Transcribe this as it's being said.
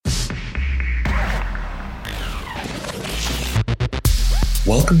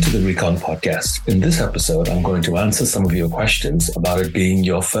Welcome to the Recon Podcast. In this episode, I'm going to answer some of your questions about it being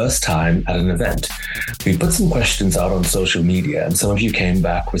your first time at an event. We put some questions out on social media and some of you came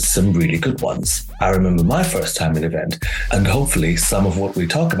back with some really good ones. I remember my first time at an event, and hopefully some of what we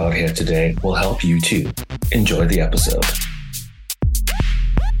talk about here today will help you too. Enjoy the episode.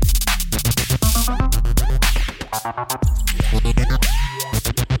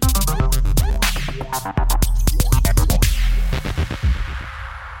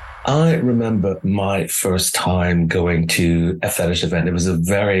 I remember my first time going to a fetish event. It was a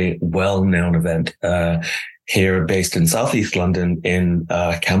very well-known event here based in Southeast London in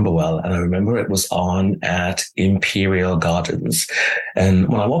Camberwell. And I remember it was on at Imperial Gardens. And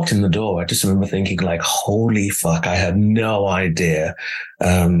when I walked in the door, I just remember thinking like, holy fuck, I had no idea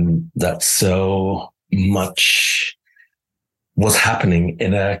that so much was happening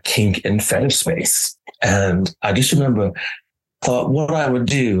in a kink and fetish space. And I just remember thought what I would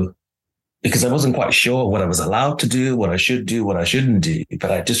do, because I wasn't quite sure what I was allowed to do, what I should do, what I shouldn't do.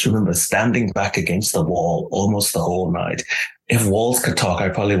 But I just remember standing back against the wall almost the whole night. If walls could talk, I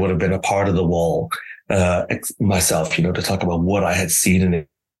probably would have been a part of the wall myself, to talk about what I had seen and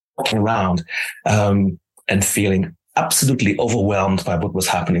walking around and feeling absolutely overwhelmed by what was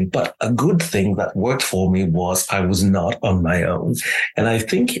happening. But a good thing that worked for me was I was not on my own. And I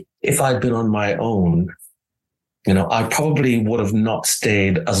think if I'd been on my own, I probably would have not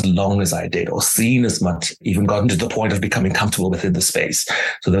stayed as long as I did or seen as much, even gotten to the point of becoming comfortable within the space.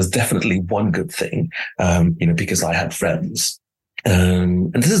 So there's definitely one good thing, because I had friends.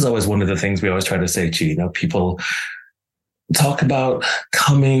 And this is always one of the things we always try to say to, people talk about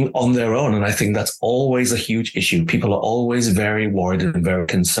coming on their own. And I think that's always a huge issue. People are always very worried and very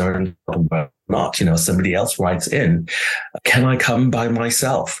concerned about not, somebody else writes in, can I come by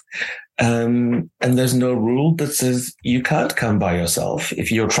myself? And there's no rule that says you can't come by yourself.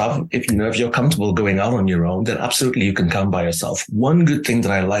 If you're comfortable going out on your own, then absolutely you can come by yourself. One good thing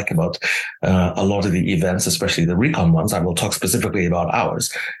that I like about a lot of the events, especially the Recon ones, I will talk specifically about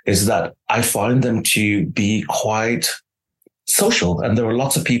ours, is that I find them to be quite social. And there are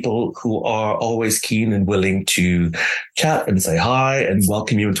lots of people who are always keen and willing to chat and say hi and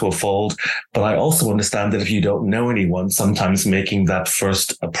welcome you into a fold. But I also understand that if you don't know anyone, sometimes making that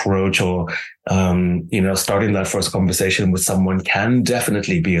first approach or, starting that first conversation with someone can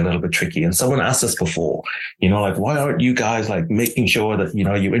definitely be a little bit tricky. And someone asked us before, why aren't you guys making sure that,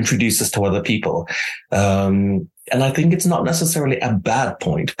 you introduce us to other people? And I think it's not necessarily a bad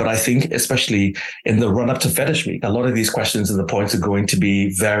point, but I think especially in the run up to Fetish Week, a lot of these questions and the points are going to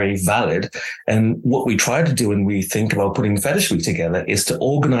be very valid. And what we try to do when we think about putting Fetish Week together is to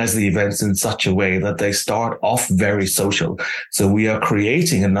organize the events in such a way that they start off very social. So we are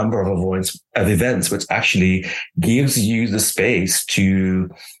creating a number of events which actually gives you the space to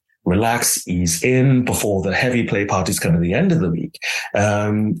relax, ease in before the heavy play parties come at the end of the week.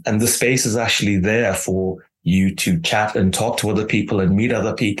 And the space is actually there for you to chat and talk to other people and meet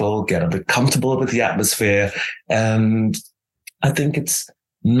other people, get a bit comfortable with the atmosphere. And I think it's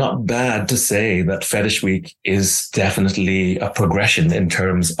not bad to say that Fetish Week is definitely a progression in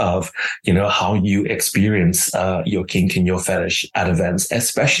terms of, how you experience your kink and your fetish at events,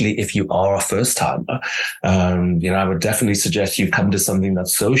 especially if you are a first timer. I would definitely suggest you come to something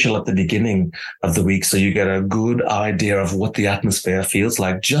that's social at the beginning of the week so you get a good idea of what the atmosphere feels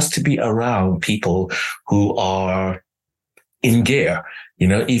like, just to be around people who are in gear,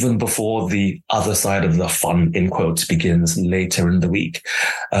 even before the other side of the fun, in quotes, begins later in the week.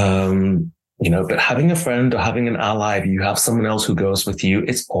 But having a friend or having an ally, if you have someone else who goes with you,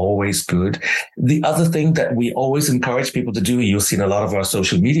 it's always good. The other thing that we always encourage people to do, you'll see in a lot of our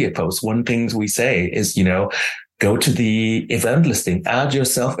social media posts, one thing we say is, go to the event listing, add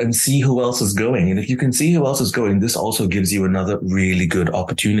yourself and see who else is going. And if you can see who else is going, this also gives you another really good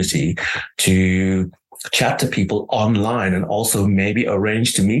opportunity to chat to people online and also maybe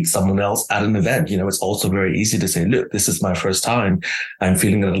arrange to meet someone else at an event. It's also very easy to say, look, this is my first time. I'm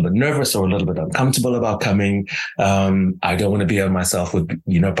feeling a little bit nervous or a little bit uncomfortable about coming. I don't want to be by myself.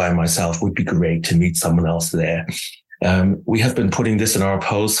 Would be great to meet someone else there. We have been putting this in our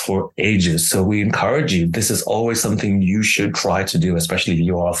posts for ages. So we encourage you. This is always something you should try to do, especially if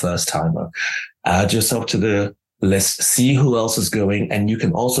you are a first timer. Add yourself to the list, see who else is going, and you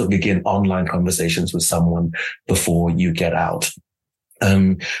can also begin online conversations with someone before you get out.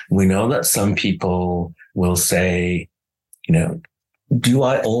 We know that some people will say, do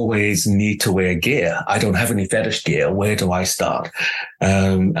I always need to wear gear? I don't have any fetish gear. Where do I start?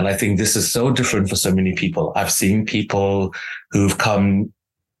 And I think this is so different for so many people. I've seen people who've come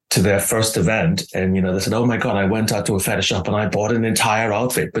to their first event and, they said, oh my God, I went out to a fetish shop and I bought an entire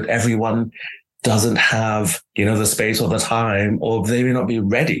outfit, but everyone doesn't have, the space or the time, or they may not be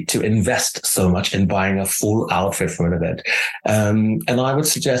ready to invest so much in buying a full outfit for an event. And I would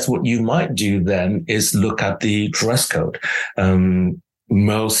suggest what you might do then is look at the dress code.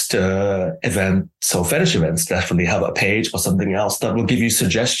 Most events or fetish events definitely have a page or something else that will give you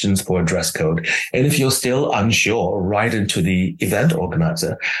suggestions for a dress code. And if you're still unsure, write into the event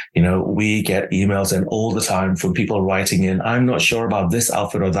organizer. We get emails in all the time from people writing in, I'm not sure about this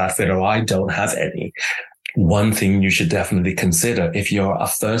outfit or that fit, or I don't have any. One thing you should definitely consider if you're a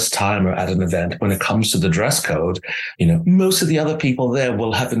first timer at an event, when it comes to the dress code, most of the other people there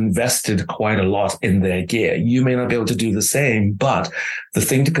will have invested quite a lot in their gear. You may not be able to do the same, but the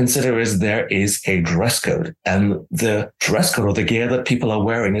thing to consider is there is a dress code, and the dress code or the gear that people are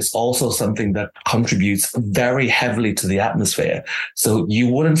wearing is also something that contributes very heavily to the atmosphere. So you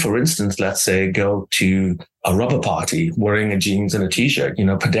wouldn't, for instance, let's say, go to a rubber party wearing a jeans and a t-shirt.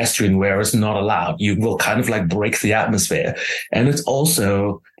 Pedestrian wear is not allowed. You will kind of like break the atmosphere. And it's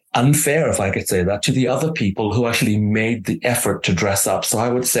also unfair, if I could say that, to the other people who actually made the effort to dress up. So I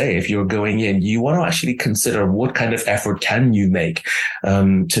would say if you're going in, you want to actually consider what kind of effort can you make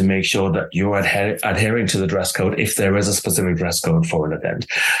to make sure that you're adhering to the dress code if there is a specific dress code for an event.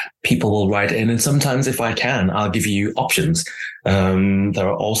 People will write in, and sometimes if I can, I'll give you options. There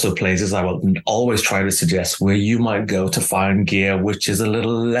are also places I will always try to suggest where you might go to find gear which is a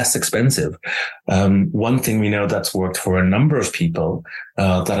little less expensive. One thing we know that's worked for a number of people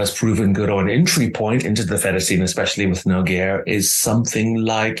that has proven good on entry point into the fetish scene, especially with no gear, is something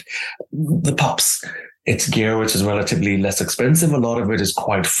like the Pops. It's gear which is relatively less expensive. A lot of it is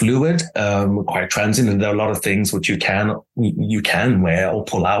quite fluid, quite transient, and there are a lot of things which you can wear or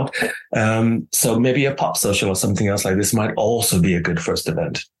pull out. So maybe a pop social or something else like this might also be a good first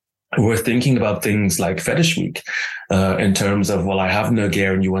event. We're thinking about things like Fetish Week in terms of, well, I have no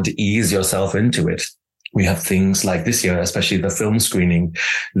gear and you want to ease yourself into it. We have things like this year, especially the film screening,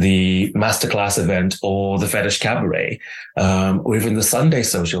 the masterclass event, or the fetish cabaret, or even the Sunday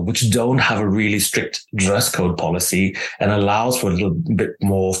social, which don't have a really strict dress code policy and allows for a little bit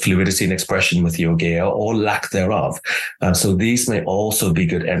more fluidity and expression with your gear or lack thereof. So these may also be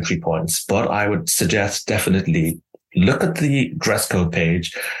good entry points, but I would suggest definitely look at the dress code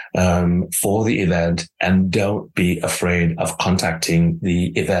page for the event, and don't be afraid of contacting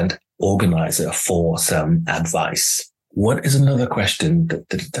the event organizer for some advice. What is another question?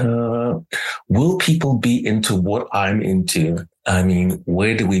 Will people be into what I'm into? I mean,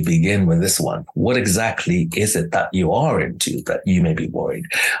 where do we begin with this one? What exactly is it that you are into that you may be worried?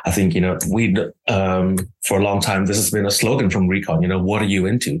 I think, we, for a long time, this has been a slogan from Recon, what are you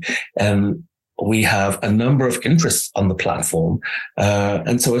into? And we have a number of interests on the platform.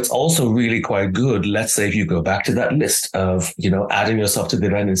 And so it's also really quite good. Let's say if you go back to that list of, adding yourself to the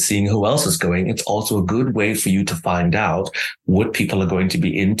event and seeing who else is going, it's also a good way for you to find out what people are going to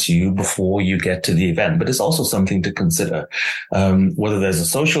be into before you get to the event. But it's also something to consider, whether there's a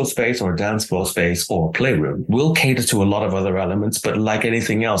social space or a dance floor space or a playroom. We'll cater to a lot of other elements, but like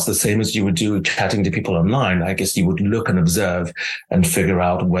anything else, the same as you would do chatting to people online, I guess you would look and observe and figure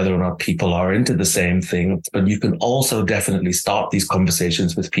out whether or not people are into the same thing. But you can also definitely start these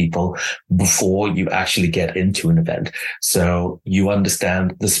conversations with people before you actually get into an event, so you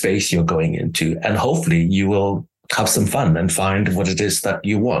understand the space you're going into, and hopefully you will have some fun and find what it is that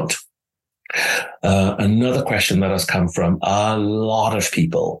you want. Another question that has come from a lot of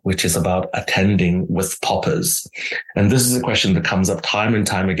people, which is about attending with poppers. And this is a question that comes up time and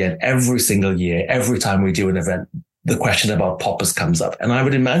time again, every single year, every time we do an event. The question about poppers comes up. And I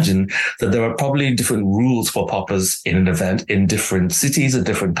would imagine that there are probably different rules for poppers in an event in different cities and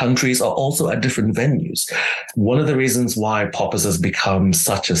different countries, or also at different venues. One of the reasons why poppers has become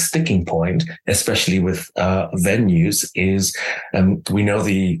such a sticking point, especially with venues, is we know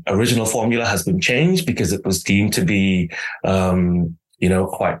the original formula has been changed because it was deemed to be,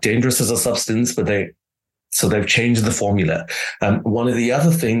 quite dangerous as a substance, but so they've changed the formula. One of the other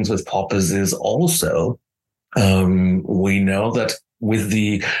things with poppers is also, we know that with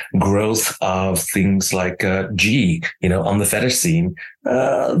the growth of things like G, on the fetish scene,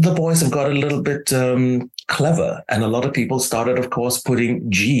 the boys have got a little bit clever. And a lot of people started, of course, putting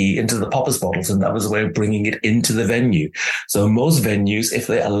G into the poppers bottles, and that was a way of bringing it into the venue. So most venues, if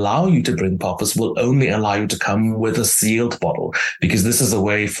they allow you to bring poppers, will only allow you to come with a sealed bottle, because this is a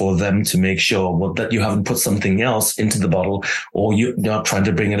way for them to make sure that you haven't put something else into the bottle, or you're not trying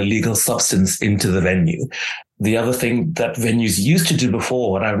to bring an illegal substance into the venue. the other thing that venues used to do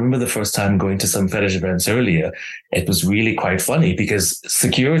before, and I remember the first time going to some fetish events earlier, it was really quite funny because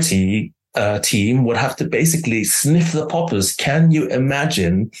security team would have to basically sniff the poppers. Can you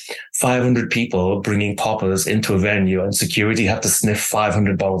imagine 500 people bringing poppers into a venue and security have to sniff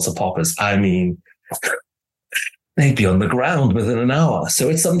 500 bottles of poppers? I mean, they'd be on the ground within an hour. So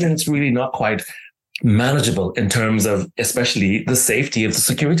it's something that's really not quite manageable in terms of especially the safety of the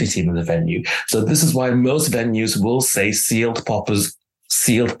security team in the venue. So this is why most venues will say sealed bottles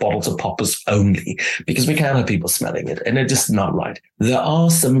of poppers only, because we can't have people smelling it, and it's just not right. There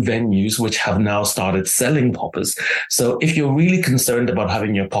are some venues which have now started selling poppers. So if you're really concerned about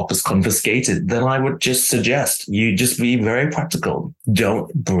having your poppers confiscated, then I would just suggest you just be very practical.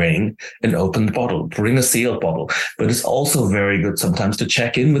 Don't bring an opened bottle, bring a sealed bottle. But it's also very good sometimes to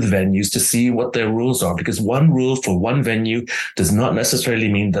check in with venues to see what their rules are, because one rule for one venue does not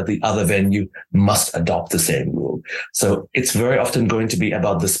necessarily mean that the other venue must adopt the same rule. So it's very often going to be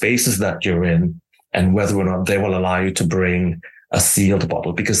about the spaces that you're in and whether or not they will allow you to bring a sealed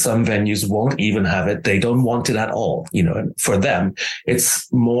bottle, because some venues won't even have it. They don't want it at all. And for them,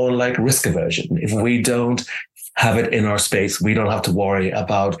 it's more like risk aversion. If we don't have it in our space, we don't have to worry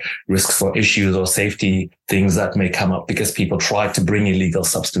about risks for issues or safety things that may come up because people try to bring illegal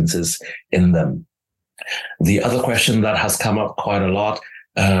substances in them. The other question that has come up quite a lot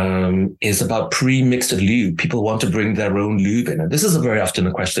is about pre-mixed lube. People want to bring their own lube in. And this is very often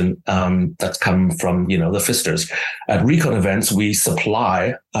a question that's come from, the fisters. At Recon events, we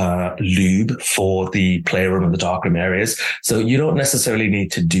supply lube for the playroom and the darkroom areas. So you don't necessarily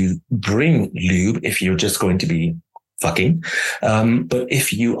need to bring lube if you're just going to be fucking. But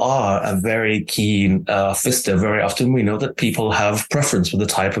if you are a very keen fister, very often we know that people have preference for the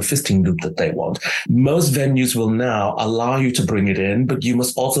type of fisting lube that they want. Most venues will now allow you to bring it in, but you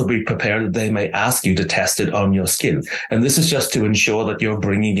must also be prepared that they may ask you to test it on your skin. And this is just to ensure that you're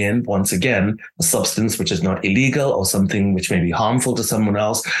bringing in, once again, a substance which is not illegal or something which may be harmful to someone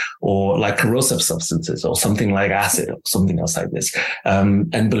else, or like corrosive substances or something like acid or something else like this.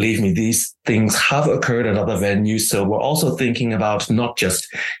 And believe me, these things have occurred at other venues. So we're also thinking about not just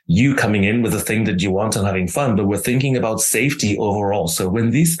you coming in with the thing that you want and having fun, but we're thinking about safety overall. So when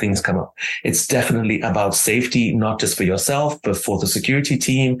these things come up, it's definitely about safety, not just for yourself, but for the security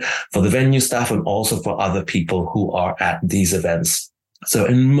team, for the venue staff, and also for other people who are at these events. So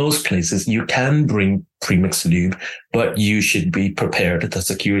in most places, you can bring premixed lube, but you should be prepared that the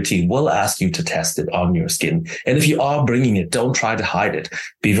security will ask you to test it on your skin. And if you are bringing it, don't try to hide it.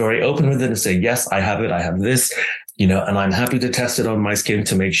 Be very open with it and say, yes, I have it. I have this, and I'm happy to test it on my skin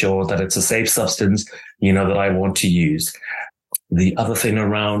to make sure that it's a safe substance, that I want to use. The other thing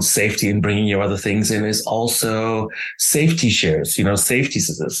around safety and bringing your other things in is also safety shares, safety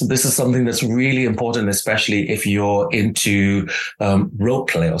scissors. So this is something that's really important, especially if you're into rope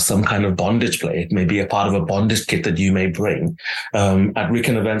play or some kind of bondage play. It may be a part of a bondage kit that you may bring. At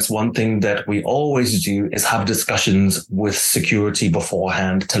Recon events, one thing that we always do is have discussions with security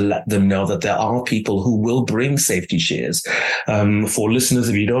beforehand to let them know that there are people who will bring safety shares. For listeners,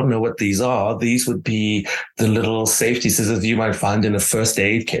 if you don't know what these are, these would be the little safety scissors you might find in a first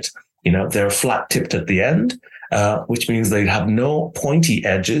aid kit. They're flat tipped at the end, which means they have no pointy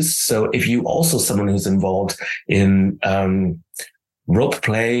edges. So if you also someone who's involved in rope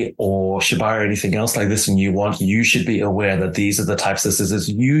play or shibari or anything else like this, and you should be aware that these are the types of scissors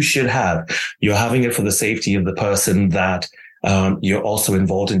you should have. You're having it for the safety of the person that you're also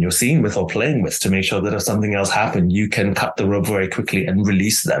involved in your scene with or playing with, to make sure that if something else happened, you can cut the rope very quickly and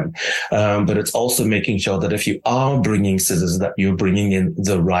release them. But it's also making sure that if you are bringing scissors, that you're bringing in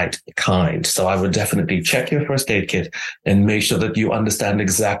the right kind. So I would definitely check your first aid kit and make sure that you understand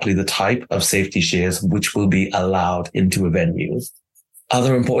exactly the type of safety shares which will be allowed into a venue.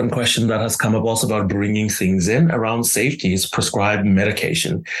 Other important question that has come up also about bringing things in around safety is prescribed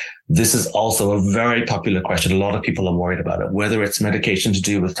medication. This is also a very popular question. A lot of people are worried about it, whether it's medication to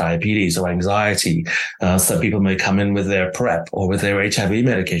do with diabetes or anxiety. Some people may come in with their PrEP or with their HIV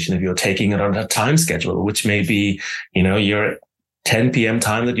medication if you're taking it on a time schedule, which may be, your 10 p.m.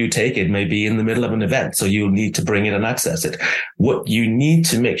 time that you take it may be in the middle of an event. So you'll need to bring it and access it. What you need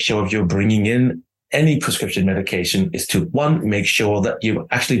to make sure if you're bringing in any prescription medication is to, one, make sure that you're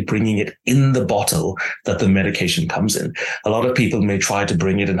actually bringing it in the bottle that the medication comes in. A lot of people may try to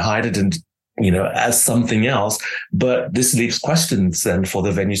bring it and hide it and, as something else, but this leaves questions then for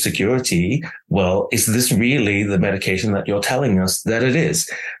the venue security. Well, is this really the medication that you're telling us that it is?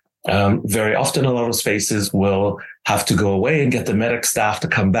 Very often a lot of spaces will have to go away and get the medic staff to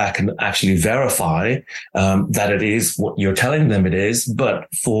come back and actually verify that it is what you're telling them it is. But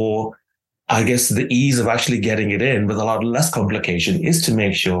for I guess the ease of actually getting it in with a lot less complication is to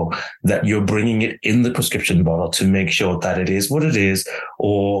make sure that you're bringing it in the prescription bottle, to make sure that it is what it is.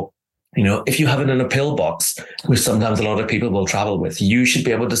 Or, if you have it in a pill box, which sometimes a lot of people will travel with, you should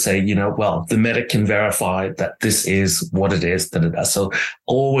be able to say, well, the medic can verify that this is what it is. So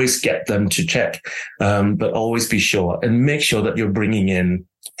always get them to check, but always be sure and make sure that you're bringing in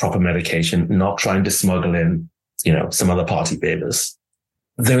proper medication, not trying to smuggle in, some other party favors.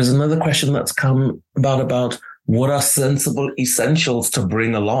 There is another question that's come about what are sensible essentials to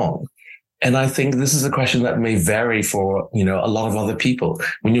bring along? And I think this is a question that may vary for, a lot of other people.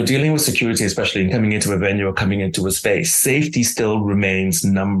 When you're dealing with security, especially in coming into a venue or coming into a space, safety still remains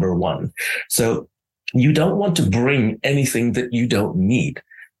number one. So you don't want to bring anything that you don't need,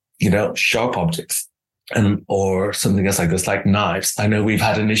 sharp objects. Or something else like this, like knives. I know we've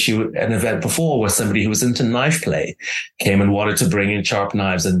had an event before where somebody who was into knife play came and wanted to bring in sharp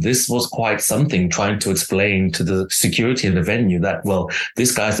knives. And this was quite something, trying to explain to the security of the venue that, well,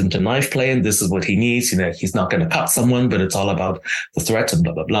 this guy's into knife play and this is what he needs. He's not going to cut someone, but it's all about the threat and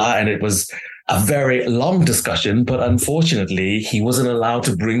blah, blah, blah. And it was a very long discussion, but unfortunately, he wasn't allowed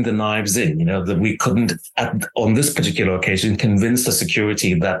to bring the knives in, that we couldn't, on this particular occasion, convince the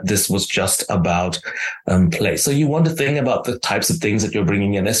security that this was just about play. So you want to think about the types of things that you're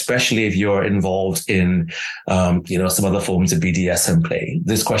bringing in, especially if you're involved in, some other forms of BDSM play.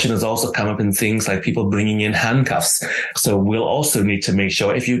 This question has also come up in things like people bringing in handcuffs. So we'll also need to make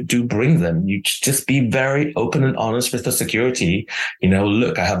sure if you do bring them, you just be very open and honest with the security.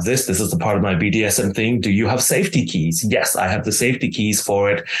 Look, I have this is a part of my BDSM thing. Do you have safety keys? Yes, I have the safety keys for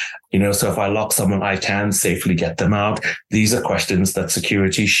it. So if I lock someone, I can safely get them out. These are questions that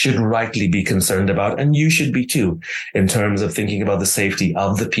security should rightly be concerned about. And you should be too, in terms of thinking about the safety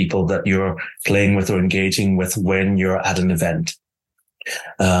of the people that you're playing with or engaging with when you're at an event.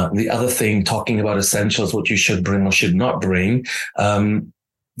 The other thing, talking about essentials, what you should bring or should not bring.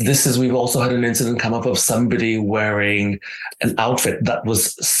 We've also had an incident come up of somebody wearing an outfit that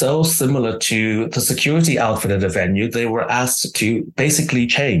was so similar to the security outfit at a venue, they were asked to basically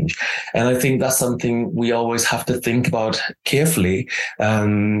change. And I think that's something we always have to think about carefully.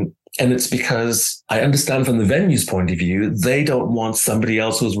 And it's because I understand from the venue's point of view, they don't want somebody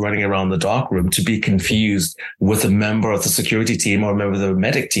else who's running around the dark room to be confused with a member of the security team or a member of the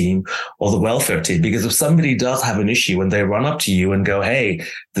medic team or the welfare team. Because if somebody does have an issue and they run up to you and go, hey,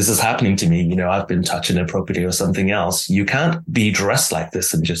 this is happening to me, I've been touched inappropriately or something else, you can't be dressed like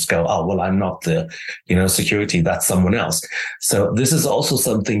this and just go, oh, well, I'm not the, security, that's someone else. So this is also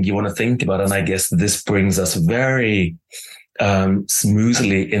something you want to think about. And I guess this brings us very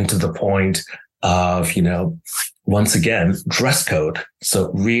smoothly into the point of, once again, dress code.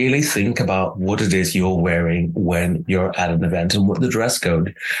 So really think about what it is you're wearing when you're at an event and what the dress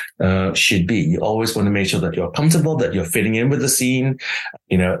code should be. You always want to make sure that you're comfortable, that you're fitting in with the scene,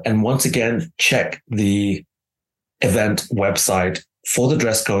 and once again, check the event website for the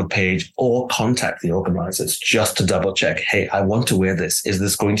dress code page or contact the organizers just to double check. Hey, I want to wear this. Is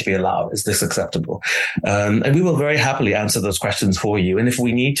this going to be allowed? Is this acceptable? And we will very happily answer those questions for you. And if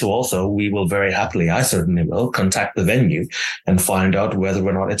we need to also, we will very happily, I certainly will, contact the venue and find out whether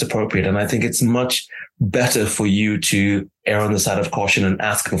or not it's appropriate. And I think it's much better for you to err on the side of caution and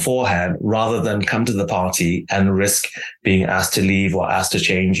ask beforehand rather than come to the party and risk being asked to leave or asked to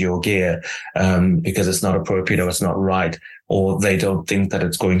change your gear because it's not appropriate or it's not right, or they don't think that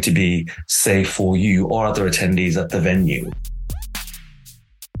it's going to be safe for you or other attendees at the venue.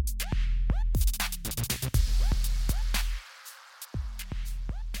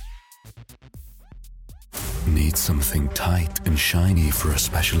 Need something tight and shiny for a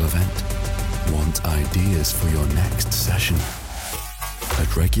special event? Want ideas for your next session?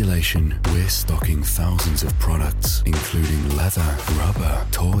 At Regulation, we're stocking thousands of products, including leather, rubber,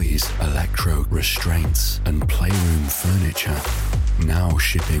 toys, electro, restraints, and playroom furniture. Now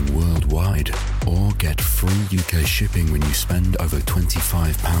shipping worldwide. Or get free UK shipping when you spend over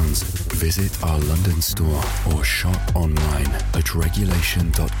 £25. Visit our London store or shop online at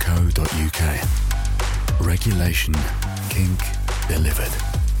regulation.co.uk. Regulation. Kink delivered.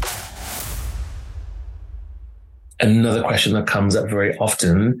 Another question that comes up very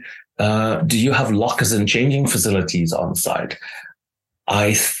often, do you have lockers and changing facilities on site?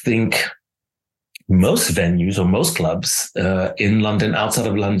 I think most venues or most clubs in London, outside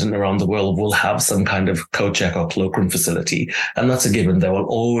of London, around the world will have some kind of coat check or cloakroom facility. And that's a given. There will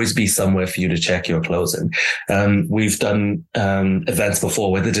always be somewhere for you to check your clothes in. We've done events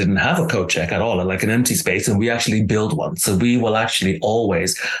before where they didn't have a coat check at all, like an empty space, and we actually build one. So we will actually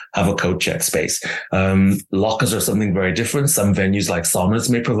always have a coat check space. Lockers are something very different. Some venues like saunas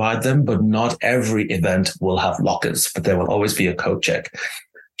may provide them, but not every event will have lockers, but there will always be a coat check.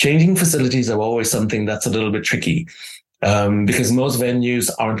 Changing facilities are always something that's a little bit tricky because most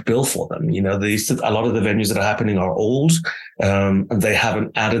venues aren't built for them. You know, a lot of the venues that are happening are old and they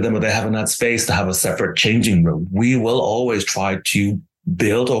haven't added them, or they haven't had space to have a separate changing room. We will always try to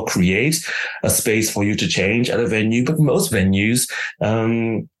build or create a space for you to change at a venue, but most venues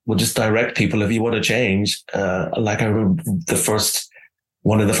will just direct people if you want to change. Like I remember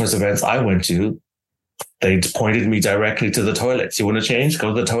one of the first events I went to, they pointed me directly to the toilets. You want to change?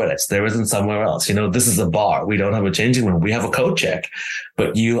 Go to the toilets. There isn't somewhere else. You know, this is a bar. We don't have a changing room. We have a coat check.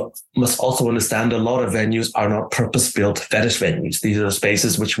 But you must also understand a lot of venues are not purpose-built fetish venues. These are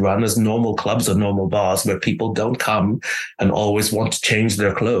spaces which run as normal clubs or normal bars where people don't come and always want to change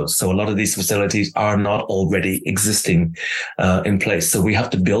their clothes. So a lot of these facilities are not already existing in place. So we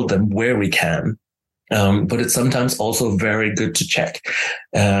have to build them where we can. But it's sometimes also very good to check.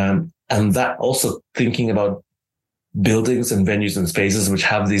 And that also thinking about buildings and venues and spaces which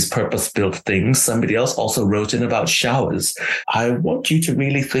have these purpose-built things. Somebody else also wrote in about showers. I want you to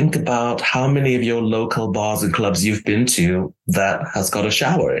really think about how many of your local bars and clubs you've been to that has got a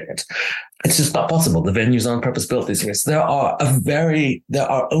shower in it. It's just not possible. The venues aren't purpose-built these days. There are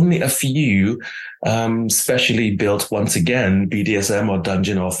only a few specially built, once again, BDSM or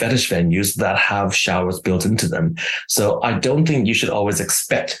dungeon or fetish venues that have showers built into them. So I don't think you should always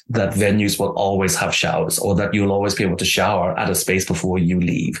expect that venues will always have showers or that you'll always be able to shower at a space before you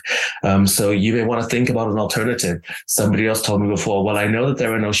leave. So you may want to think about an alternative. Somebody else told me before, well, I know that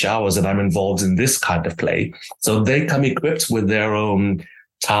there are no showers and I'm involved in this kind of play. So they come equipped with their own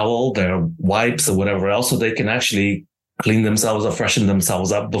towel, their wipes or whatever else, so they can actually clean themselves or freshen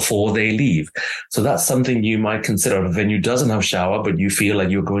themselves up before they leave. So that's something you might consider. If a venue doesn't have a shower, but you feel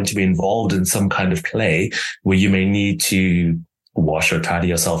like you're going to be involved in some kind of play where you may need to wash or tidy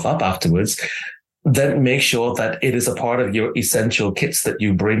yourself up afterwards, then make sure that it is a part of your essential kits that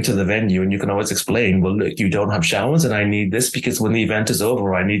you bring to the venue. And you can always explain, well, look, you don't have showers and I need this because when the event is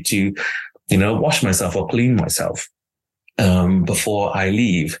over, I need to, wash myself or clean myself before I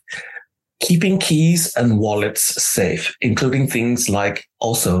leave. Keeping keys and wallets safe, including things like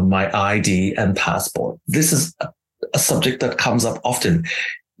also my ID and passport. This is a subject that comes up often.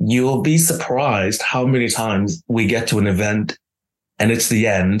 You'll be surprised how many times we get to an event and it's the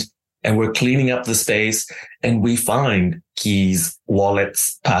end and we're cleaning up the space and we find keys,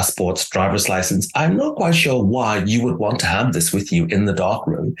 wallets, passports, driver's license. I'm not quite sure why you would want to have this with you in the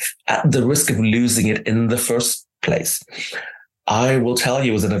darkroom at the risk of losing it in the first place. I will tell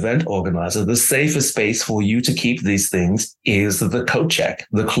you as an event organizer, the safest space for you to keep these things is the coat check.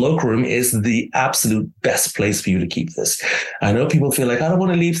 The cloakroom is the absolute best place for you to keep this. I know people feel like, I don't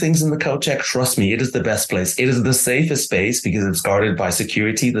want to leave things in the coat check. Trust me, it is the best place. It is the safest space because it's guarded by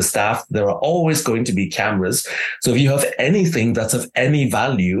security, the staff. There are always going to be cameras. So if you have anything that's of any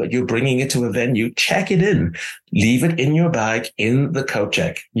value and you're bringing it to a venue, check it in. Leave it in your bag in the coat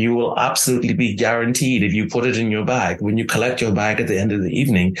check. You will absolutely be guaranteed if you put it in your bag, when you collect your bag at the end of the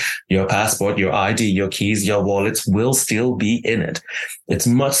evening, your passport, your ID, your keys, your wallets will still be in it. It's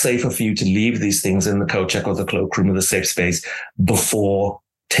much safer for you to leave these things in the coat check or the cloakroom or the safe space before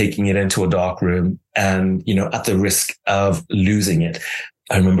taking it into a dark room and, at the risk of losing it.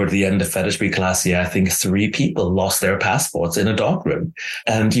 I remember at the end of Fetish Week last year, I think 3 people lost their passports in a darkroom.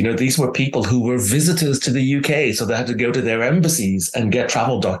 And, these were people who were visitors to the UK. So they had to go to their embassies and get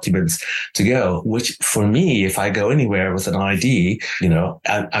travel documents to go, which for me, if I go anywhere with an ID,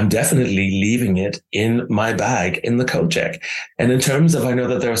 I'm definitely leaving it in my bag in the coat check. And in terms of, I know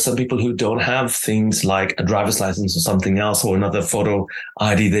that there are some people who don't have things like a driver's license or something else or another photo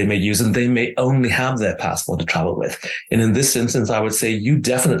ID they may use, and they may only have their passport to travel with. And in this instance, I would say you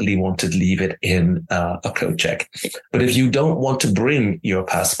definitely want to leave it in a coat check. But if you don't want to bring your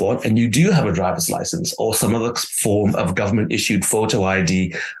passport and you do have a driver's license or some other form of government issued photo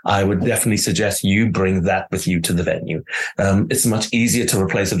ID, I would definitely suggest you bring that with you to the venue. It's much easier to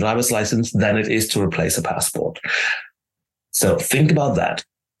replace a driver's license than it is to replace a passport. So think about that.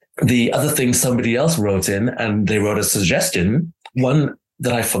 The other thing somebody else wrote in, and they wrote a suggestion. One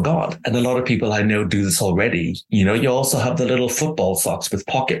that I forgot, and a lot of people I know do this already. You also have the little football socks with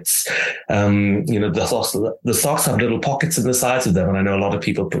pockets. The socks have little pockets in the sides of them. And I know a lot of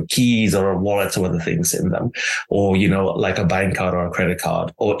people put keys or wallets or other things in them, or, like a bank card or a credit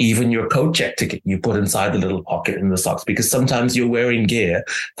card, or even your coat check ticket you put inside the little pocket in the socks, because sometimes you're wearing gear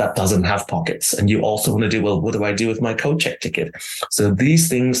that doesn't have pockets. And you also want to do, well, what do I do with my coat check ticket? So these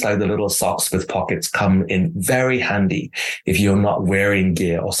things like the little socks with pockets come in very handy if you're not wearing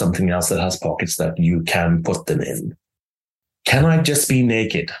gear or something else that has pockets that you can put them in. Can I just be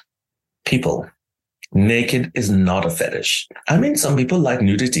naked? People, naked is not a fetish. I mean, some people like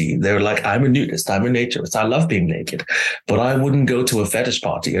nudity. They're like, I'm a nudist, I'm a naturist, I love being naked. But I wouldn't go to a fetish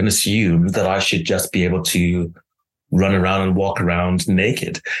party and assume that I should just be able to run around and walk around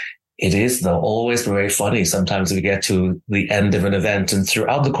naked. It is, though, always very funny. Sometimes we get to the end of an event, and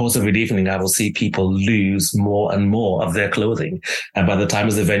throughout the course of an evening, I will see people lose more and more of their clothing. And by the time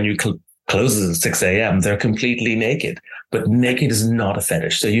the venue closes at 6 a.m., they're completely naked. But naked is not a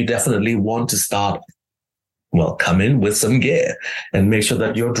fetish. So you definitely want to start, come in with some gear and make sure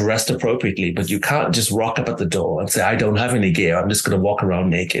that you're dressed appropriately. But you can't just rock up at the door and say, I don't have any gear, I'm just going to walk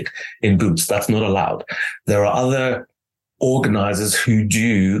around naked in boots. That's not allowed. There are other organizers who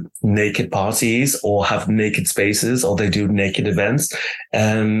do naked parties or have naked spaces, or they do naked events.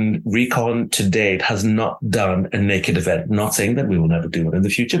 And Recon to date has not done a naked event. Not saying that we will never do it in the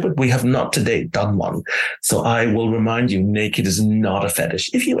future, but we have not to date done one. So I will remind you, naked is not a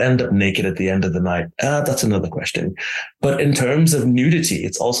fetish. If you end up naked at the end of the night, that's another question. But in terms of nudity,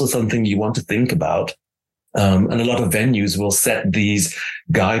 it's also something you want to think about. And a lot of venues will set these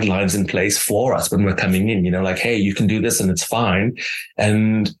guidelines in place for us when we're coming in, like, hey, you can do this and it's fine.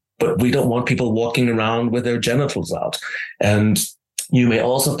 But we don't want people walking around with their genitals out. And you may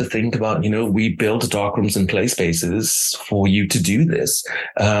also have to think about, we build darkrooms and play spaces for you to do this.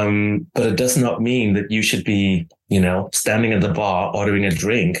 But it does not mean that you should be, standing at the bar, ordering a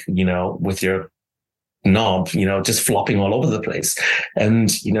drink, with your knob, just flopping all over the place. And,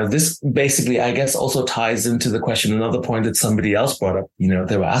 this basically, I guess, also ties into the question, another point that somebody else brought up,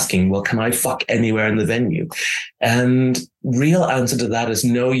 they were asking, well, can I fuck anywhere in the venue? And real answer to that is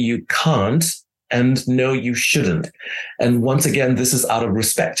no, you can't. And no, you shouldn't. And once again, this is out of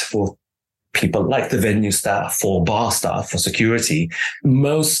respect for people like the venue staff, for bar staff, for security.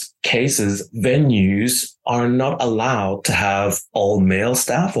 Most cases, venues are not allowed to have all male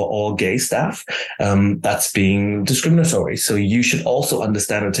staff or all gay staff. That's being discriminatory. So you should also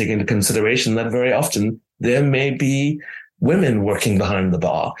understand and take into consideration that very often there may be women working behind the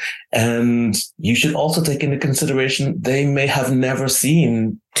bar. And you should also take into consideration they may have never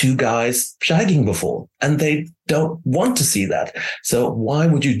seen two guys shagging before, and they don't want to see that. So why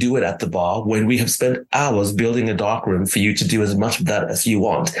would you do it at the bar when we have spent hours building a darkroom for you to do as much of that as you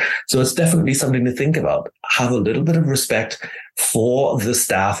want? So it's definitely something to think about. Have a little bit of respect for the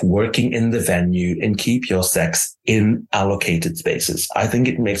staff working in the venue and keep your sex in allocated spaces. I think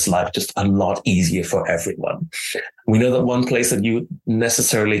it makes life just a lot easier for everyone. We know that one place that you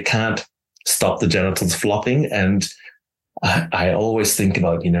necessarily can't stop the genitals flopping, and I always think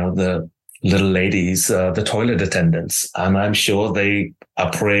about, the little ladies, the toilet attendants, and I'm sure they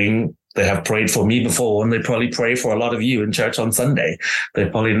are praying. They have prayed for me before, and they probably pray for a lot of you in church on Sunday.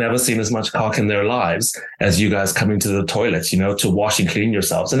 They've probably never seen as much cock in their lives as you guys coming to the toilets, to wash and clean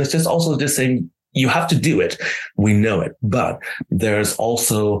yourselves. And it's just also just saying, you have to do it. We know it, but there's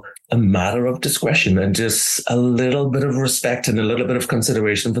also a matter of discretion and just a little bit of respect and a little bit of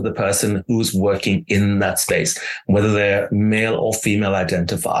consideration for the person who's working in that space, whether they're male or female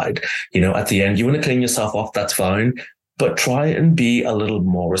identified. At the end, you want to clean yourself off, that's fine, but try and be a little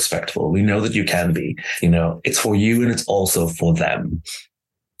more respectful. We know that you can be, it's for you and it's also for them.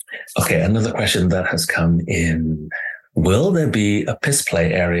 Okay. Another question that has come in. Will there be a piss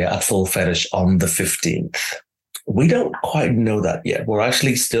play area at Full Fetish on the 15th? We don't quite know that yet. We're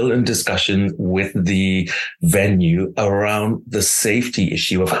actually still in discussion with the venue around the safety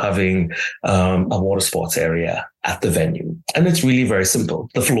issue of having a water sports area at the venue. And it's really very simple.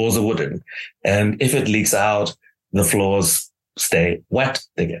 The floors are wooden. And if it leaks out, the floors stay wet,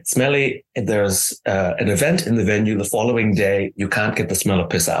 they get smelly. If there's an event in the venue the following day, you can't get the smell of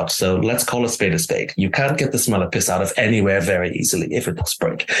piss out. So let's call a spade a spade. You can't get the smell of piss out of anywhere very easily if it does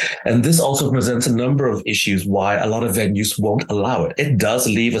break. And this also presents a number of issues why a lot of venues won't allow it. It does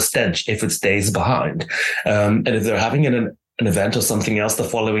leave a stench if it stays behind. And if they're having an event or something else the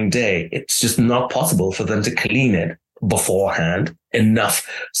following day, it's just not possible for them to clean it beforehand enough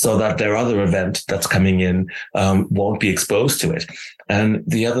so that their other event that's coming in won't be exposed to it. And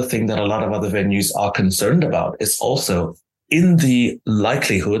the other thing that a lot of other venues are concerned about is also in the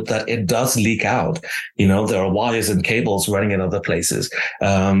likelihood that it does leak out, there are wires and cables running in other places.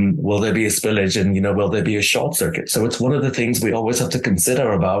 Will there be a spillage and, will there be a short circuit? So it's one of the things we always have to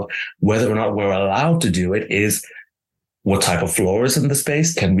consider about whether or not we're allowed to do it is what type of floor is in the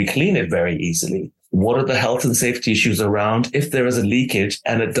space? Can we clean it very easily? What are the health and safety issues around if there is a leakage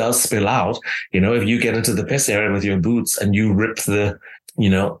and it does spill out? If you get into the piss area with your boots and you rip the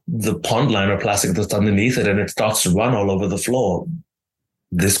pond liner plastic that's underneath it and it starts to run all over the floor,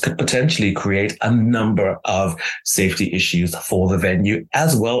 this could potentially create a number of safety issues for the venue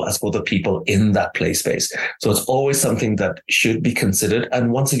as well as for the people in that play space. So it's always something that should be considered.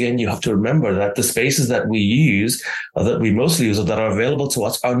 And once again, you have to remember that the spaces that we use, or that we mostly use, or that are available to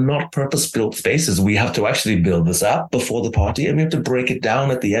us are not purpose-built spaces. We have to actually build this up before the party and we have to break it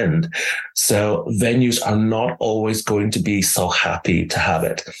down at the end. So venues are not always going to be so happy to have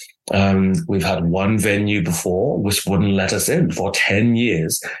it. We've had one venue before which wouldn't let us in for 10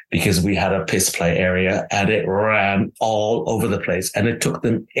 years because we had a piss play area and it ran all over the place and it took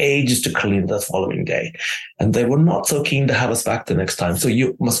them ages to clean the following day. And they were not so keen to have us back the next time. So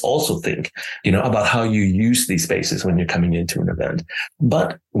you must also think, about how you use these spaces when you're coming into an event.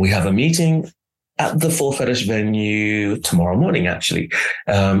 But we have a meeting at the Full Fetish venue tomorrow morning, actually.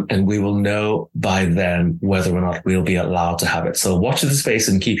 And we will know by then whether or not we'll be allowed to have it. So watch the space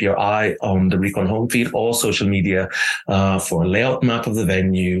and keep your eye on the Recon home feed or social media for a layout map of the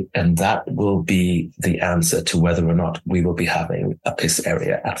venue. And that will be the answer to whether or not we will be having a piss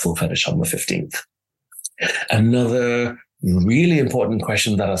area at Full Fetish on the 15th. Another really important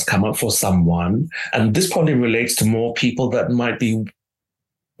question that has come up for someone, and this probably relates to more people that might be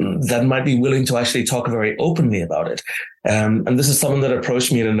willing to actually talk very openly about it. And this is someone that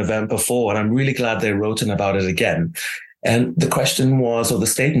approached me at an event before, and I'm really glad they wrote in about it again. And the question was, or the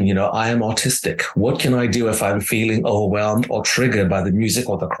statement, I am autistic. What can I do if I'm feeling overwhelmed or triggered by the music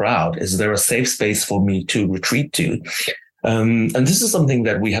or the crowd? Is there a safe space for me to retreat to? And this is something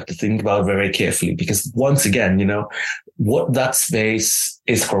that we have to think about very carefully, because once again, what that space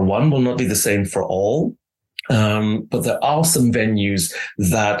is for one will not be the same for all. But there are some venues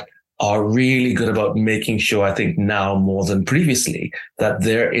that are really good about making sure, I think now more than previously, that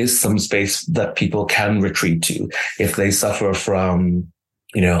there is some space that people can retreat to if they suffer from,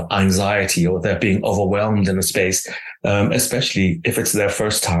 anxiety or they're being overwhelmed in a space, especially if it's their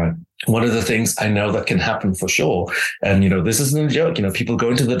first time. One of the things I know that can happen for sure, and, this isn't a joke, people go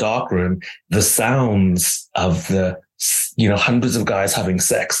into the dark room, the sounds of the hundreds of guys having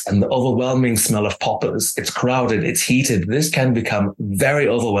sex and the overwhelming smell of poppers. It's crowded. It's heated. This can become very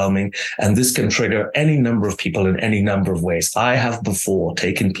overwhelming, and this can trigger any number of people in any number of ways. I have before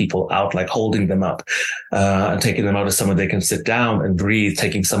taken people out, like holding them up, and taking them out of somewhere they can sit down and breathe,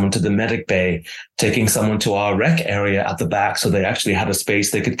 taking someone to the medic bay, taking someone to our rec area at the back. So they actually had a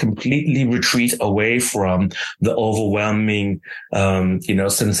space they could completely retreat away from the overwhelming,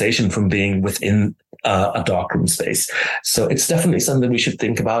 sensation from being within a darkroom space. So it's definitely something we should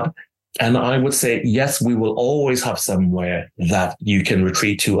think about. And I would say, yes, we will always have somewhere that you can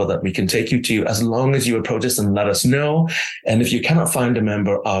retreat to or that we can take you to, as long as you approach us and let us know. And if you cannot find a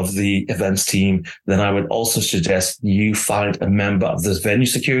member of the events team, then I would also suggest you find a member of this venue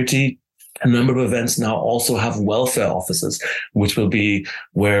security. A number of events now also have welfare officers, which will be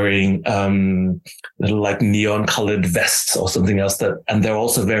wearing little like neon colored vests or something else and they're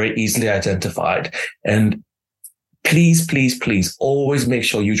also very easily identified. And please, please, please always make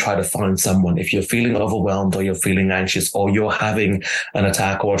sure you try to find someone if you're feeling overwhelmed or you're feeling anxious or you're having an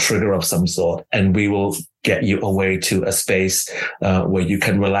attack or a trigger of some sort, and we will get you away to a space where you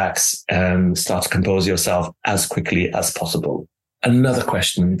can relax and start to compose yourself as quickly as possible. Another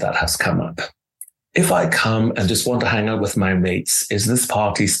question that has come up. If I come and just want to hang out with my mates, is this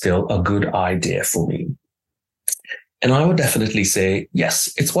party still a good idea for me? And I would definitely say,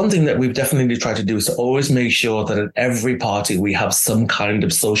 yes, it's one thing that we've definitely tried to do is to always make sure that at every party we have some kind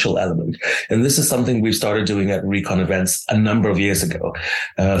of social element. And this is something we've started doing at Recon events a number of years ago.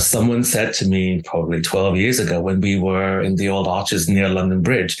 Someone said to me probably 12 years ago when we were in the old arches near London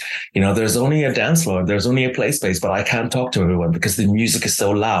Bridge, there's only a dance floor, there's only a play space, but I can't talk to everyone because the music is so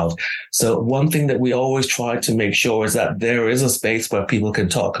loud. So one thing that we always try to make sure is that there is a space where people can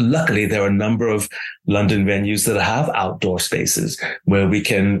talk. Luckily, there are a number of London venues that have outdoor spaces where we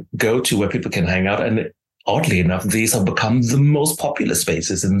can go to, where people can hang out. And oddly enough, these have become the most popular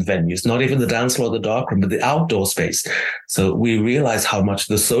spaces in venues, not even the dance floor, the dark room, but the outdoor space. So we realize how much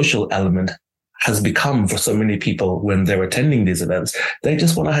the social element has become for so many people when they're attending these events. They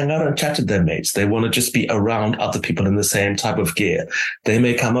just want to hang out and chat to their mates. They want to just be around other people in the same type of gear. They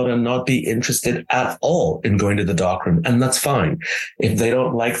may come out and not be interested at all in going to the darkroom, and that's fine. If they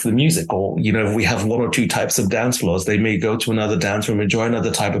don't like the music, or, if we have one or two types of dance floors, they may go to another dance room, enjoy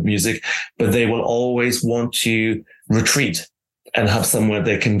another type of music, but they will always want to retreat and have somewhere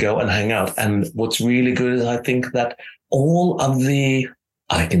they can go and hang out. And what's really good is I think that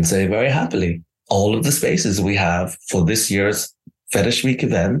I can say very happily, all of the spaces we have for this year's Fetish Week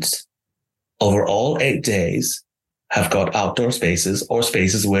event over all 8 days have got outdoor spaces or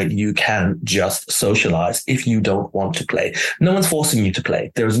spaces where you can just socialize if you don't want to play. No one's forcing you to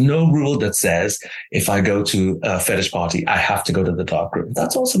play. There's no rule that says if I go to a fetish party, I have to go to the darkroom.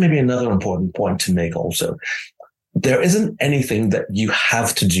 That's also maybe another important point to make also. There isn't anything that you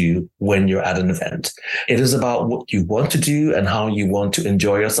have to do when you're at an event. It is about what you want to do and how you want to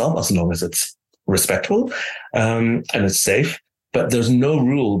enjoy yourself, as long as it's respectful and it's safe. But there's no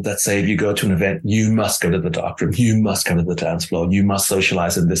rule that say if you go to an event, you must go to the darkroom, you must go to the dance floor, you must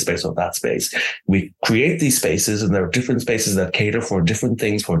socialize in this space or that space. We create these spaces, and there are different spaces that cater for different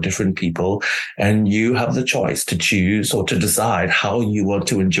things for different people. And you have the choice to choose or to decide how you want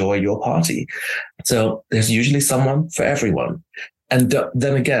to enjoy your party. So there's usually someone for everyone. And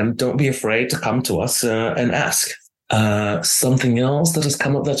then again, don't be afraid to come to us and ask. Something else that has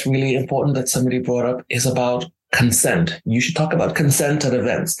come up that's really important that somebody brought up is about consent. You should talk about consent at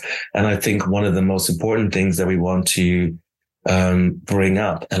events. And I think one of the most important things that we want to bring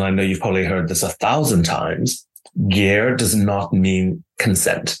up, and I know you've probably heard this 1,000 times, gear does not mean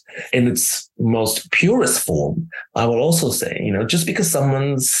consent. In its most purest form, I will also say, just because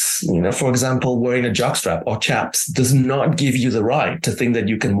someone's, for example, wearing a jockstrap or chaps does not give you the right to think that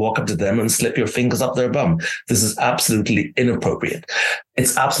you can walk up to them and slip your fingers up their bum. This is absolutely inappropriate.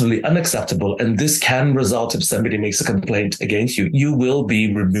 It's absolutely unacceptable. And this can result, if somebody makes a complaint against you, you will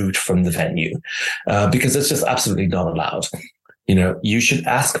be removed from the venue because it's just absolutely not allowed. You should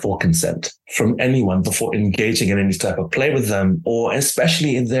ask for consent from anyone before engaging in any type of play with them, or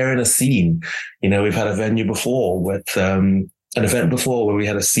especially if they're in a scene. We've had a venue before with an event before where we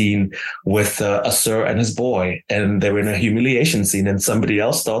had a scene with a sir and his boy, and they were in a humiliation scene, and somebody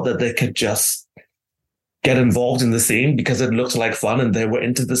else thought that they could just get involved in the scene because it looked like fun and they were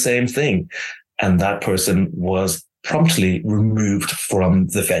into the same thing. And that person was promptly removed from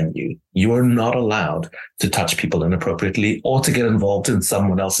the venue. You are not allowed to touch people inappropriately or to get involved in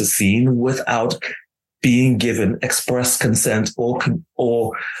someone else's scene without being given express consent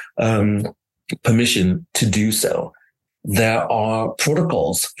or permission to do so. There are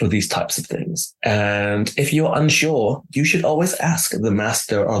protocols for these types of things. And if you're unsure, you should always ask the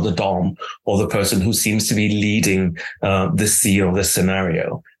master or the dom or the person who seems to be leading this scene or this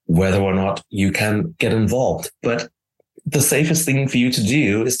scenario, whether or not you can get involved. But the safest thing for you to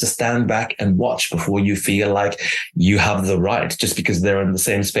do is to stand back and watch before you feel like you have the right, just because they're in the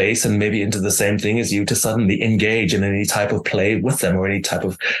same space and maybe into the same thing as you, to suddenly engage in any type of play with them or any type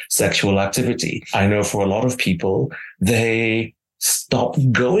of sexual activity. I know for a lot of people, they stop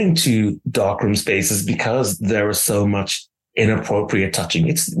going to darkroom spaces because there is so much inappropriate touching.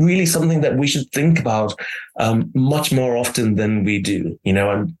 It's really something that we should think about much more often than we do.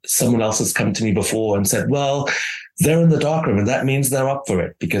 And someone else has come to me before and said, well, they're in the darkroom and that means they're up for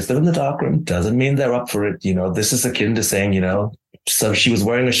it. Because they're in the darkroom doesn't mean they're up for it. This is akin to saying, so she was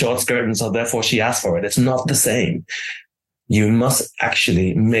wearing a short skirt and so therefore she asked for it. It's not the same. You must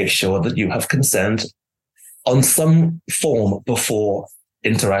actually make sure that you have consent on some form before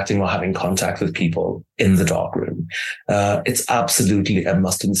interacting or having contact with people in the darkroom. It's absolutely a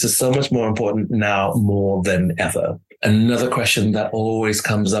must. And this is so much more important now more than ever. Another question that always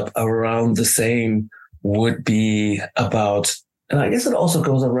comes up around the same would be about, and I guess it also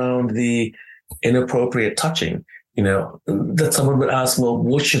goes around the inappropriate touching, that someone would ask, well,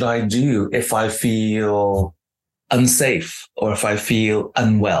 what should I do if I feel unsafe or if I feel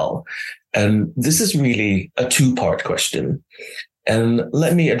unwell? And this is really a two-part question. And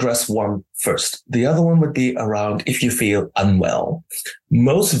let me address one first. The other one would be around if you feel unwell.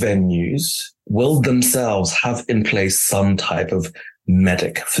 Most venues will themselves have in place some type of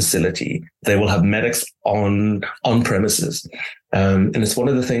medic facility. They will have medics on premises. And it's one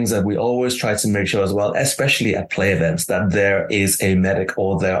of the things that we always try to make sure as well, especially at play events, that there is a medic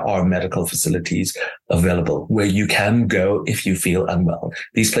or there are medical facilities available where you can go if you feel unwell.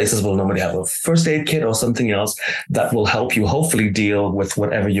 These places will normally have a first aid kit or something else that will help you hopefully deal with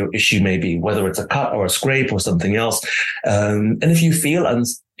whatever your issue may be, whether it's a cut or a scrape or something else. And if you feel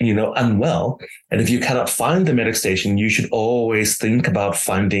unwell, and if you cannot find the medic station, you should always think about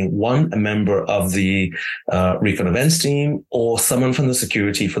finding a member of the Recon events team or someone from the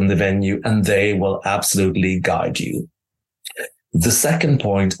security from the venue, and they will absolutely guide you. The second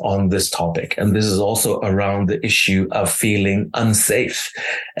point on this topic, and this is also around the issue of feeling unsafe.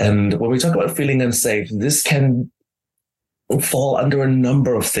 And when we talk about feeling unsafe, this can fall under a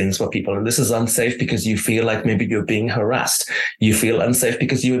number of things for people. And this is unsafe because you feel like maybe you're being harassed. You feel unsafe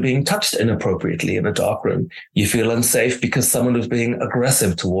because you were being touched inappropriately in a dark room. You feel unsafe because someone was being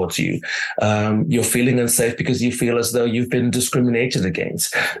aggressive towards you. You're feeling unsafe because you feel as though you've been discriminated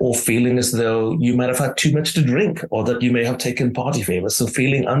against, or feeling as though you might have had too much to drink, or that you may have taken party favors. So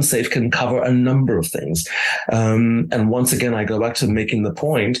feeling unsafe can cover a number of things. And once again, I go back to making the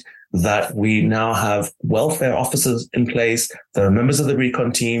point that we now have welfare officers in place. There are members of the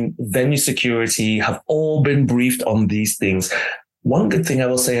Recon team, venue security have all been briefed on these things. One good thing I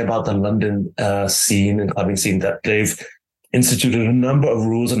will say about the London scene and clubbing scene, that they've instituted a number of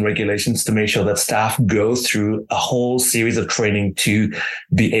rules and regulations to make sure that staff go through a whole series of training to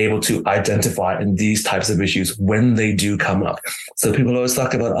be able to identify in these types of issues when they do come up. So people always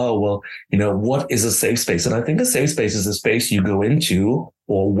talk about, what is a safe space? And I think a safe space is a space you go into,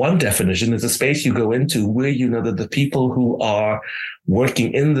 or one definition is a space you go into where you know that the people who are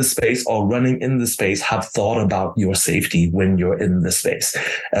working in the space or running in the space have thought about your safety when you're in the space.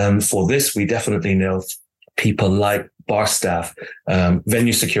 For this, we definitely know people like bar staff,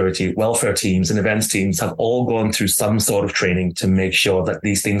 venue security, welfare teams, and events teams have all gone through some sort of training to make sure that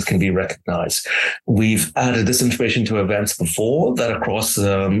these things can be recognized. We've added this information to events before that across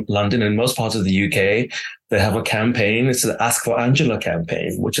London and most parts of the UK. They have a campaign. It's the Ask for Angela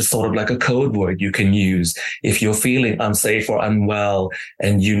campaign, which is sort of like a code word you can use if you're feeling unsafe or unwell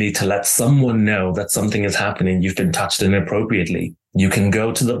and you need to let someone know that something is happening, you've been touched inappropriately. You can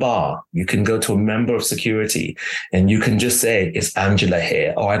go to the bar, you can go to a member of security, and you can just say, "Is Angela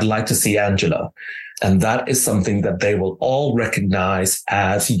here?" or "I'd like to see Angela." And that is something that they will all recognize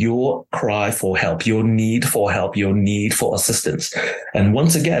as your cry for help, your need for help, your need for assistance. And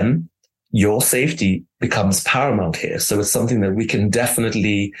once again, your safety becomes paramount here. So it's something that we can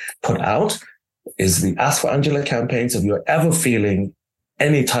definitely put out, is the Ask for Angela campaign. So if you're ever feeling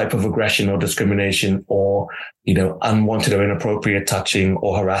any type of aggression or discrimination or, unwanted or inappropriate touching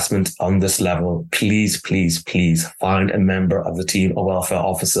or harassment on this level, please, please, please find a member of the team or welfare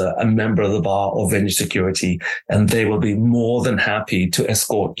officer, a member of the bar or venue security, and they will be more than happy to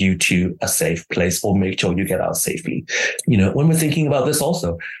escort you to a safe place or make sure you get out safely. When we're thinking about this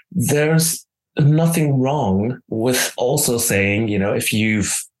also, there's nothing wrong with also saying, if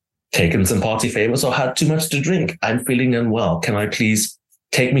you've taken some party favors or had too much to drink, I'm feeling unwell, can I please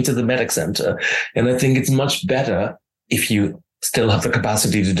take me to the medic center? And I think it's much better, if you still have the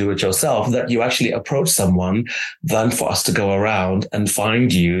capacity to do it yourself, that you actually approach someone than for us to go around and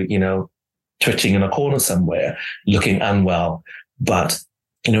find you, twitching in a corner somewhere, looking unwell. But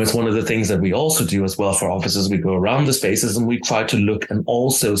it's one of the things that we also do as well for officers. We go around the spaces and we try to look and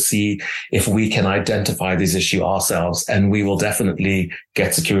also see if we can identify this issue ourselves. And we will definitely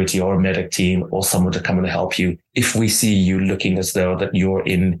get security or a medic team or someone to come and help you if we see you looking as though that you're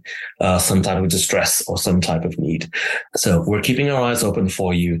in some type of distress or some type of need. So we're keeping our eyes open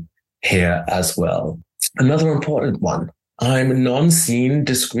for you here as well. Another important one. I'm non-scene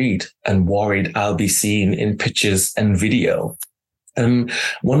discreet and worried I'll be seen in pictures and video.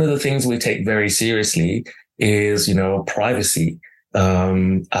 One of the things we take very seriously is, privacy,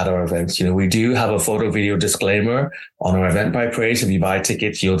 at our events. We do have a photo video disclaimer on our Eventbrite page. If you buy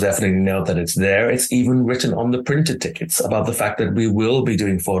tickets, you'll definitely know that it's there. It's even written on the printed tickets about the fact that we will be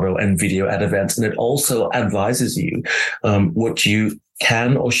doing photo and video at events. And it also advises you, what you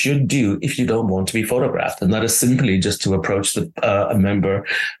can or should do if you don't want to be photographed. And that is simply just to approach a member,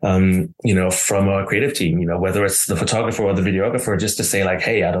 from our creative team, whether it's the photographer or the videographer, just to say like,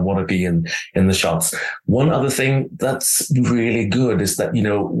 hey, I don't want to be in the shots. One other thing that's really good is that,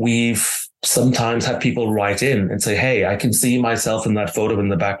 we've sometimes have people write in and say, hey, I can see myself in that photo in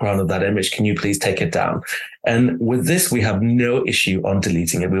the background of that image. Can you please take it down? And with this, we have no issue on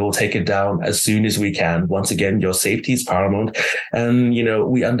deleting it. We will take it down as soon as we can. Once again, your safety is paramount. And,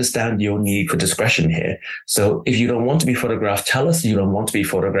 we understand your need for discretion here. So if you don't want to be photographed, tell us you don't want to be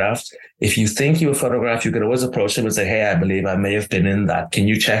photographed. If you think you were photographed, you can always approach them and say, hey, I believe I may have been in that. Can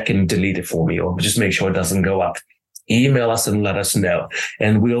you check and delete it for me? Or just make sure it doesn't go up. Email us and let us know,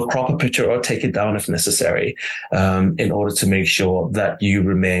 and we'll crop a picture or take it down if necessary, in order to make sure that you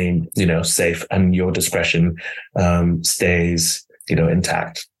remain, safe and your discretion stays,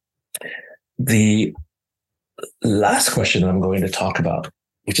 intact. The last question I'm going to talk about,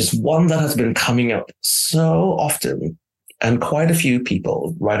 which is one that has been coming up so often, and quite a few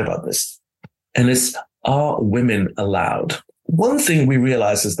people write about this, and it's, are women allowed? One thing we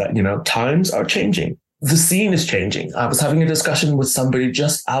realize is that, times are changing. The scene is changing. I was having a discussion with somebody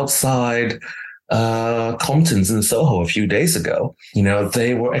just outside Compton's in Soho a few days ago.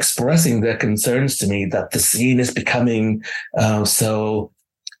 They were expressing their concerns to me that the scene is becoming so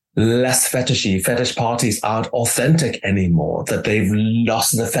less fetishy. Fetish parties aren't authentic anymore, that they've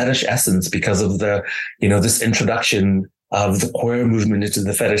lost the fetish essence because of the, this introduction of the queer movement into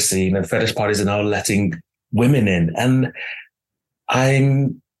the fetish scene, and fetish parties are now letting women in. And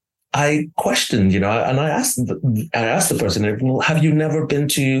I questioned, and I asked the person, well, have you never been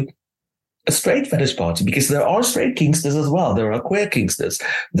to a straight fetish party? Because there are straight kinksters as well. There are queer kinksters.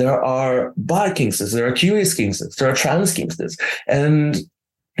 There are bi kinksters. There are curious kinksters. There are trans kinksters. And,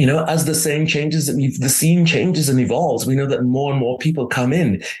 as the scene changes and evolves, we know that more and more people come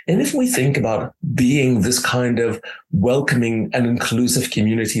in. And if we think about being this kind of welcoming and inclusive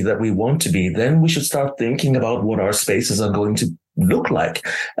community that we want to be, then we should start thinking about what our spaces are going to look like,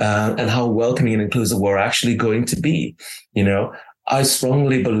 and how welcoming and inclusive we're actually going to be. I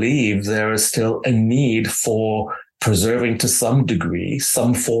strongly believe there is still a need for preserving to some degree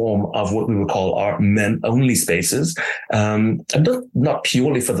some form of what we would call our men-only spaces, and not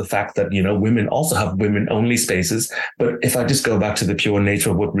purely for the fact that women also have women-only spaces, but if I just go back to the pure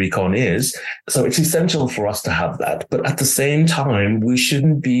nature of what recon is, so it's essential for us to have that. But at the same time, we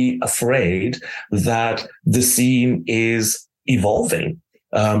shouldn't be afraid that the scene is evolving.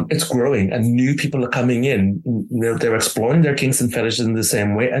 It's growing and new people are coming in. They're exploring their kinks and fetishes in the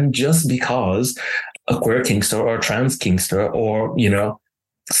same way. And just because a queer kinkster or a trans kinkster or,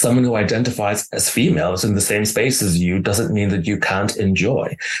 someone who identifies as female is in the same space as you doesn't mean that you can't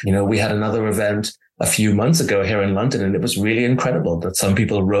enjoy. We had another event a few months ago here in London, and it was really incredible that some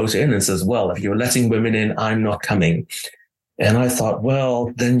people wrote in and says, well, if you're letting women in, I'm not coming. And I thought,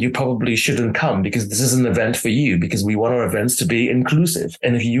 well, then you probably shouldn't come, because this is an event for you, because we want our events to be inclusive.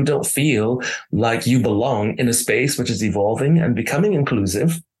 And if you don't feel like you belong in a space which is evolving and becoming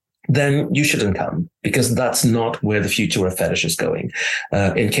inclusive, then you shouldn't come, because that's not where the future of fetish is going.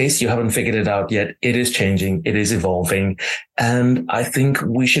 In case you haven't figured it out yet, it is changing. It is evolving. And I think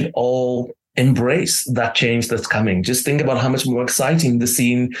we should all embrace that change that's coming. Just think about how much more exciting the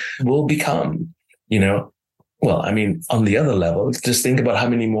scene will become, Well, on the other level, just think about how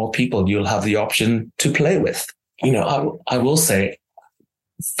many more people you'll have the option to play with. I will say,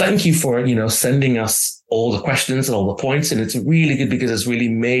 thank you for, sending us all the questions and all the points. And it's really good, because it's really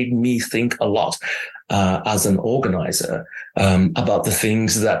made me think a lot as an organizer about the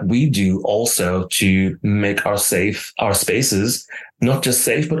things that we do also to make our spaces not just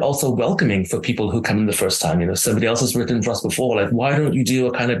safe, but also welcoming for people who come in the first time. Somebody else has written for us before, like, why don't you do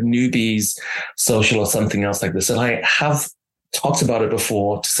a kind of newbies social or something else like this? And I have talked about it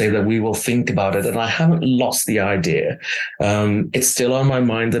before to say that we will think about it, and I haven't lost the idea. It's still on my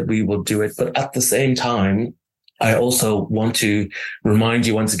mind that we will do it. But at the same time, I also want to remind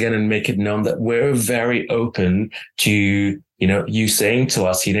you once again and make it known that we're very open to, you saying to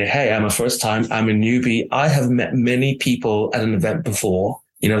us, hey, I'm a first time, I'm a newbie. I have met many people at an event before.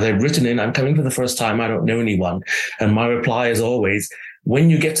 They've written in, I'm coming for the first time, I don't know anyone. And my reply is always,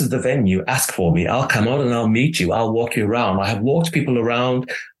 when you get to the venue, ask for me. I'll come out and I'll meet you. I'll walk you around. I have walked people around,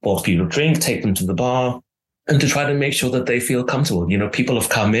 bought people a drink, take them to the bar, and to try to make sure that they feel comfortable. People have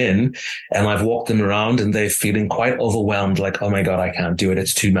come in and I've walked them around and they're feeling quite overwhelmed, like, oh my God, I can't do it.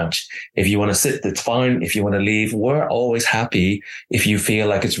 It's too much. If you want to sit, that's fine. If you want to leave, we're always happy if you feel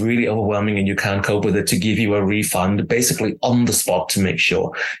like it's really overwhelming and you can't cope with it, to give you a refund, basically on the spot, to make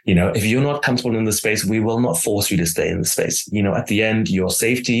sure, if you're not comfortable in the space, we will not force you to stay in the space. At the end, your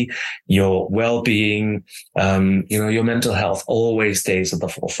safety, your well-being, your mental health always stays at the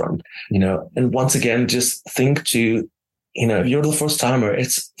forefront, and once again, just think to if you're the first timer,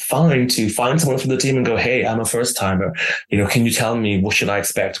 it's fine to find someone from the team and go, hey, I'm a first timer. Can you tell me, what should I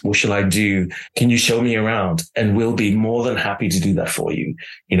expect? What should I do? Can you show me around? And we'll be more than happy to do that for you.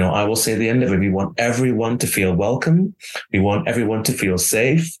 I will say at the end of it, we want everyone to feel welcome. We want everyone to feel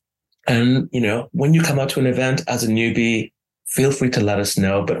safe. And, when you come out to an event as a newbie, feel free to let us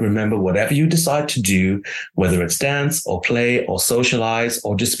know. But remember, whatever you decide to do, whether it's dance or play or socialize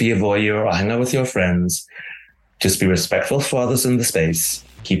or just be a voyeur or hang out with your friends, just be respectful for others in the space.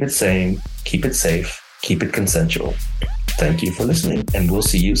 Keep it sane, keep it safe, keep it consensual. Thank you for listening, and we'll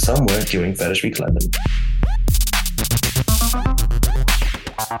see you somewhere during Fetish Week London.